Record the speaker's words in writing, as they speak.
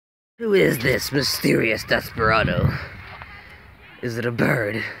Who is this mysterious desperado? Is it a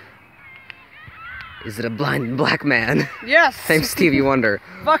bird? Is it a blind black man? Yes! I'm Stevie Wonder.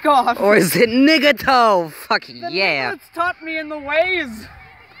 Fuck off! Or is it Niggato? Fuck the yeah! It's taught me in the ways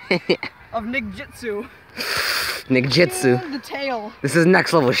of Nigjitsu. Nigjitsu. And the tail. This is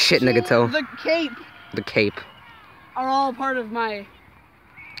next level shit, Niggato. The cape. The cape. Are all part of my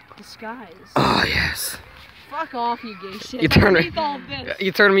disguise. Oh, yes. Fuck off, you gay shit. You turn me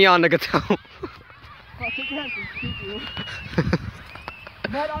on, Niggato.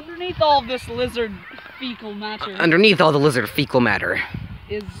 But underneath all this lizard fecal matter. Underneath all the lizard fecal matter.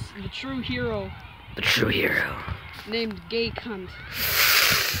 Is the true hero. The true hero. Named Gay Cunt.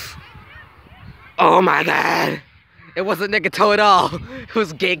 Oh my god. It wasn't Niggato at all. It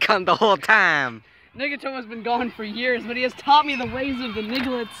was Gay Cunt the whole time. Niggato has been gone for years, but he has taught me the ways of the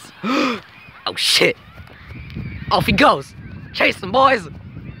Niglets. Oh shit. Off he goes. Chase him, boys.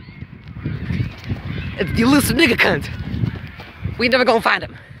 It's the elusive nigga cunt. We never gonna find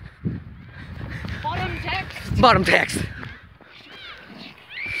him. Bottom text. Bottom text.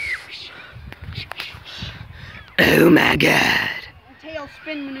 Oh my god. Tail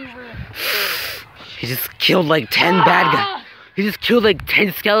spin maneuver. He just killed like 10 bad guys. He just killed like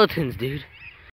 10 skeletons, dude.